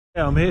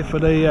Yeah, I'm here for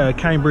the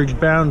Cambridge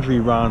Boundary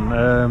Run,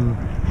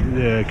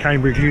 the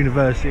Cambridge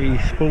University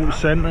Sports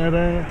Centre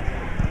there.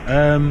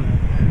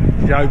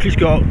 Just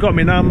got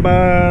my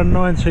number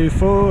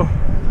 924.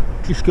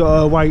 Just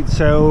got to wait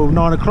till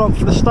 9 o'clock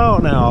for the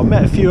start now. I've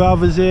met a few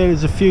others here.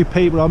 There's a few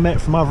people I met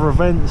from other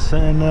events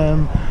and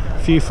a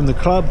few from the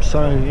club.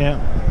 So yeah,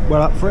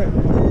 well up for it.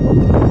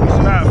 It's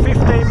about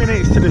 15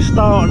 minutes to the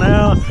start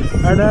now,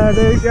 and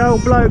there's the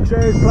old blokes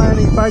there playing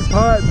his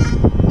bagpipes.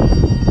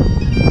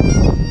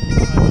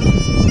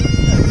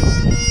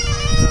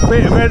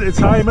 Bit of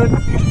entertainment.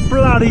 It's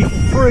bloody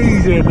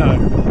freezing though.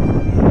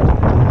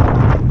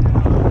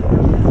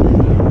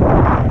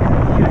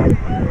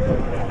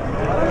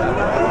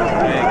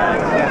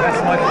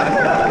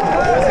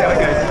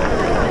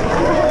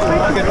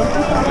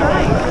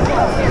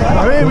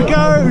 Oh, here we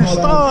go,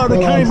 start the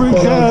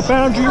Cambridge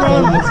Boundary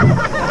Run.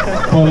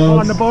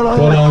 Find the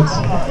bollards.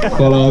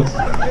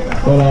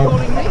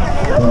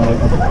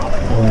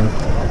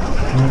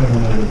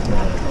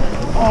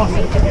 Oh,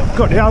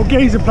 got the old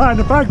geezer playing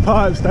the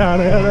bagpipes down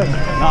here.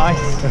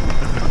 Nice.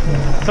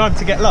 Time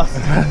to get lost.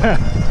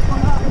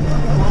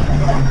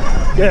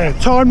 Yeah,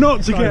 time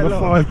not to get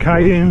lost.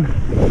 5k in.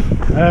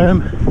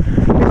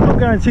 It's not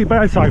going too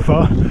bad so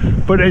far,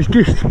 but there's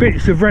just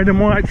bits of red and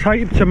white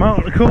tape to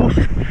mark the course.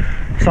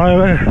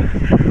 So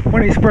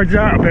when it spreads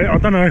out a bit, I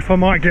don't know if I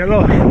might get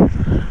lost.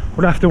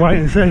 We'll have to wait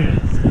and see.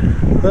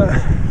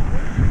 But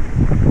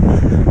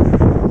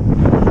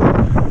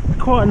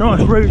quite a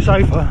nice route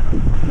so far.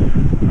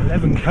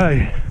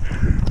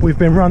 11k. We've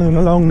been running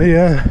along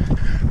the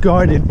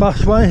guided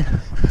busway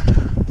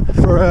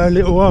for a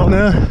little while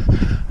now,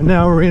 and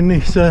now we're in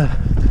this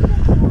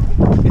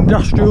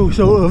industrial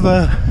sort of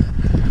area.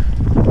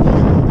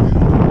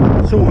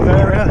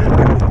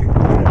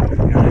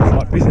 It's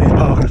like business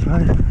park, I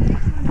suppose.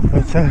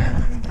 But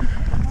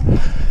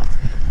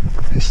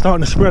it's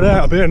starting to spread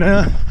out a bit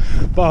now,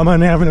 but I'm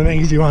only having an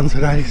easy one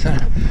today, so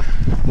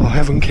I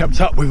haven't kept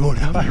up with all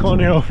that. Back on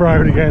the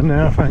off-road again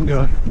now, thank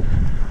God.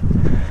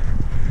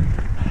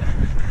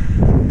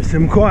 There's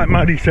some quite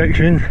muddy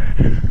sections,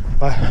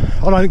 but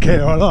I don't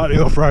care, I like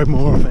the off-road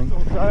more, I think.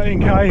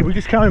 13k, we're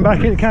just coming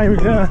back into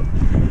Cambridge now.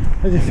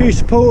 There's a few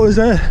supporters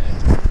there.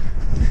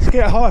 Let's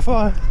get a high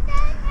five.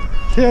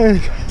 Yeah.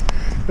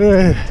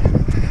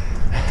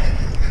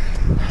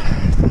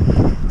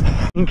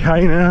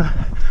 Okay now,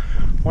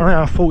 1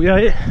 hour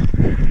 48.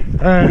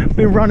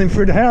 Been running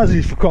through the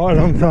houses for quite a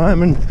long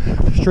time and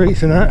the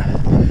streets and that.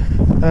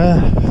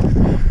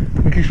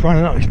 We're just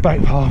running up this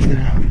back path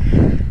now.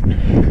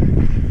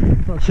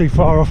 Not too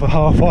far off of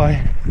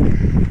halfway.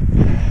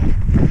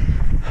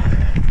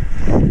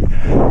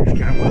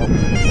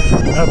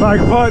 Our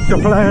bagpipes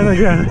are playing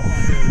again.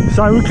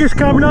 So we're just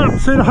coming up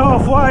to the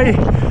halfway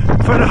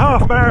for the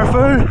half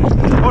marathon,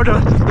 or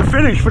the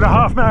finish for the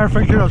half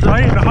marathon, should I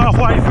say, the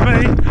halfway for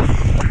me.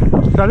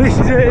 So this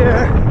is it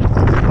here.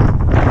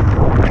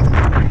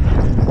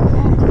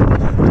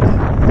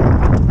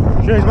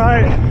 Cheers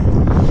mate.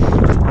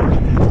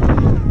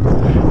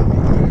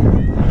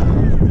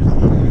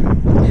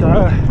 So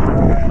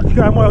it's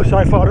going well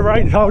so far, the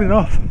rain's holding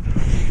off.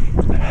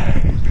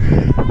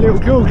 Little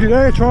Georgie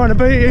there trying to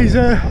beat his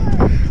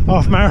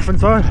half marathon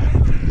time.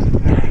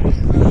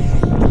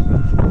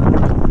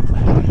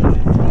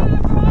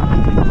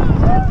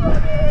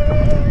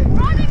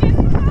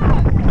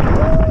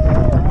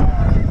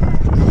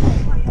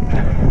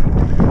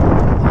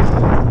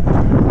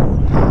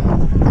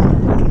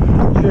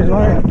 Cheers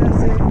mate.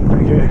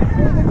 Thank you.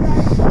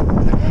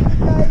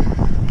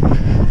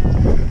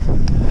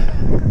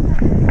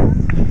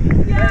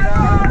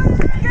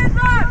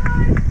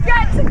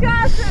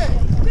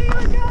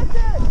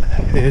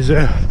 Here's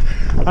a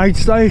aid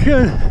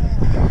station.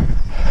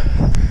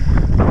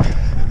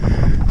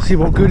 See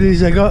what goodies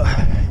they got.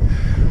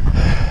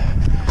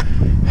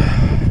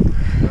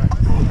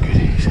 What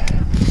goodies?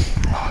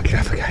 Oh,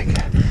 Jaffa cake.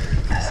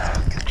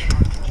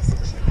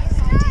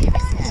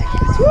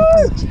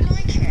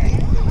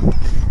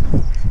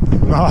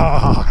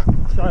 Ah,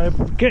 so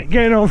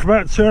getting on for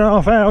about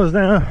 2.5 hours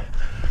now.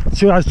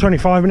 2 hours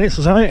 25 minutes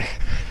or something.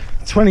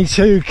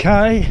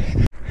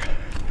 22k.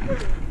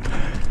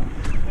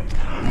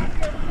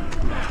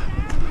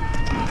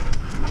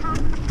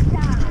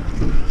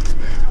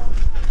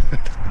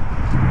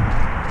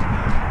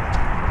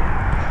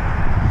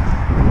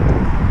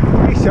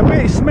 It's a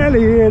bit smelly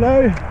here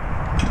though.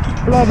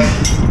 Bloody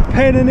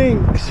pen and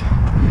inks.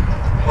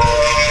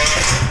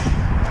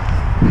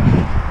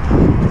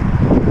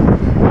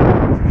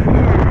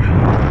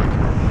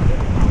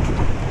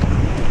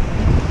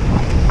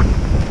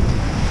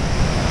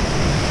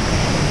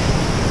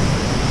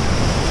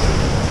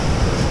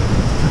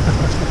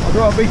 I've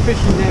got a big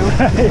fishing now.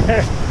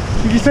 Yeah.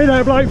 Did you see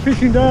that bloke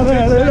fishing down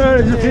there?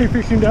 There's a few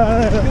fishing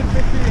down there.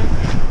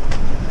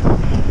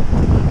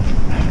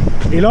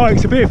 He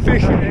likes a bit of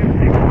fishing.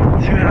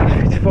 2 hours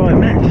 55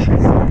 minutes.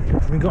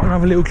 We've got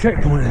another little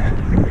checkpoint there.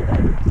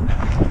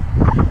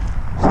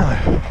 So,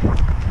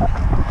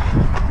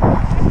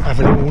 have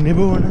a little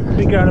nibble.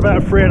 Been going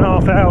about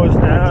 3.5 hours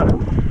now.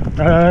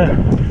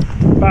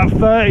 about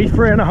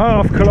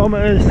 33.5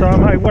 kilometres, so I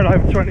made well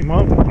over 20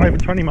 miles.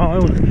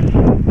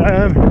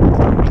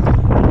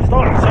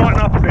 Starting to tighten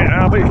up a bit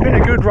now, but it's been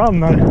a good run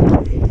though.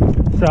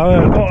 So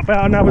I've got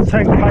about another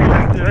 10k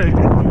left to do.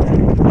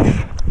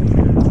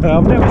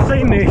 I've never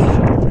seen this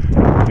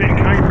bit of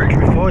Cambridge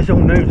before, it's all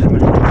new to me.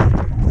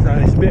 So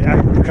it's a bit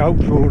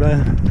agricultural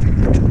there.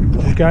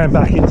 Just going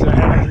back into the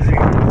houses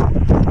again.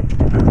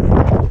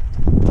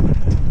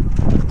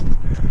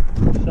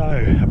 So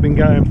I've been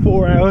going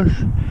 4 hours.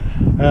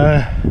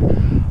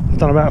 I've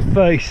done about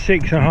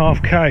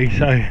 36.5k,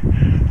 so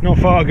not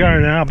far to go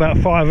now, about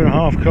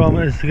 5.5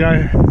 kilometres to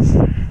go.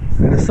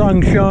 And the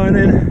sun's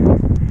shining,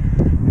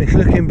 it's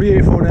looking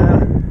beautiful now.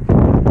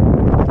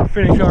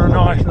 Finish on a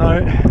nice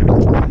note.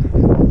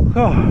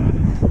 Oh,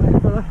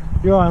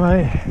 you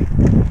alright, mate?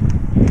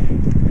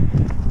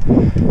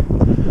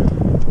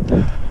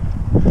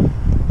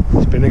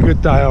 It's been a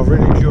good day, I've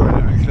really enjoyed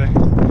it actually.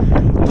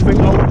 I think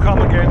I will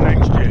come again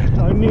next year.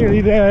 I'm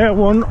nearly there,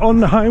 on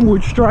the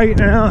Homewood Straight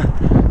now.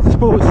 The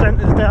sports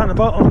centre's down the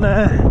bottom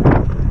there.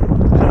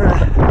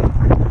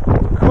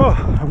 Oh,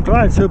 I'm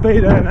glad to be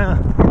there now.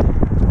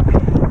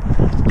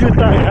 Good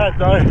day had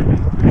though.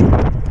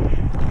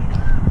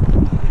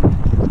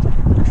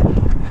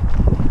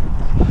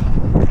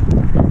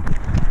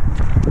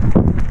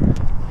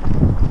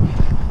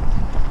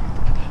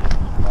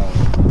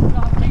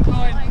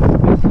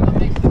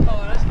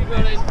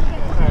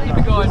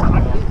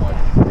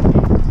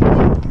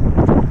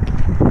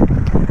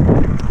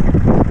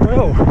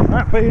 Well,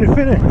 that being the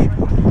finish.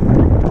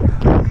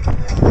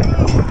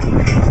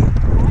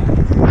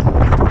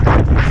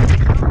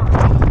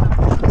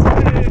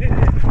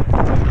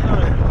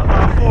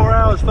 About 4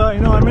 hours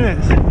 39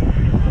 minutes.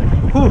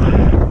 Whew.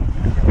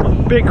 A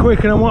bit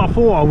quicker than what I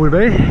thought I would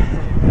be.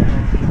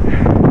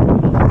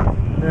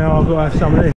 Now I've got to have some of this.